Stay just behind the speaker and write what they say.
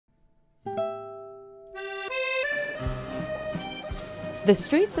The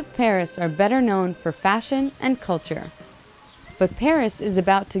streets of Paris are better known for fashion and culture. But Paris is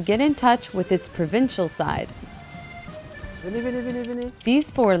about to get in touch with its provincial side. These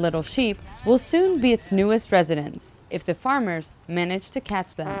 4 little sheep will soon be its newest residents, if the farmers manage to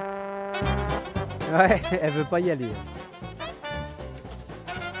catch them. Ouais, elle veut pas y aller.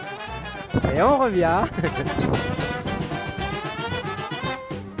 Et on revient.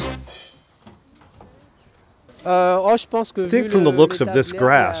 I think from the looks of this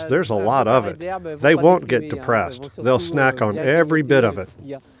grass, there's a lot of it. They won't get depressed. They'll snack on every bit of it.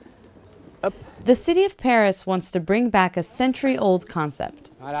 The city of Paris wants to bring back a century-old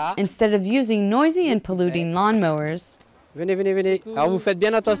concept. Instead of using noisy and polluting lawnmowers, Alors vous faites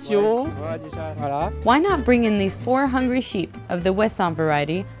bien attention. Voilà. Why not bring in these 4 hungry sheep of the Wesson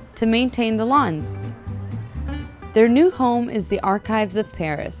variety to maintain the lawns? Their new home is the Archives of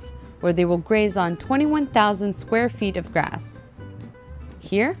Paris, where they will graze on 21,000 square feet of grass.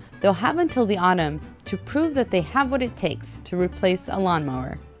 Here, they'll have until the autumn to prove that they have what it takes to replace a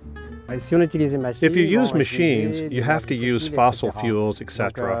lawnmower. If you use machines, you have to use fossil fuels,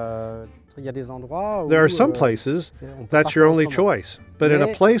 etc. There are some places that's your only choice. But in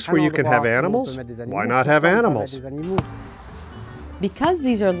a place where you can have animals, why not have animals? Because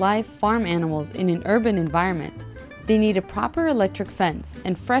these are live farm animals in an urban environment, they need a proper electric fence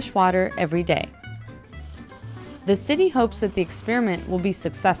and fresh water every day. The city hopes that the experiment will be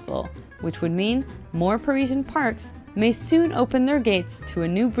successful, which would mean more Parisian parks may soon open their gates to a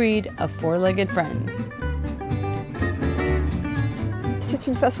new breed of 4-legged friends.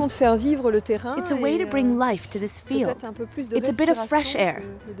 It's a way to bring life to this field. It's a bit of fresh air,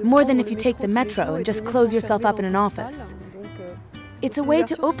 more than if you take the metro and just close yourself up in an office. It's a way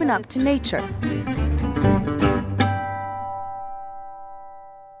to open up to nature.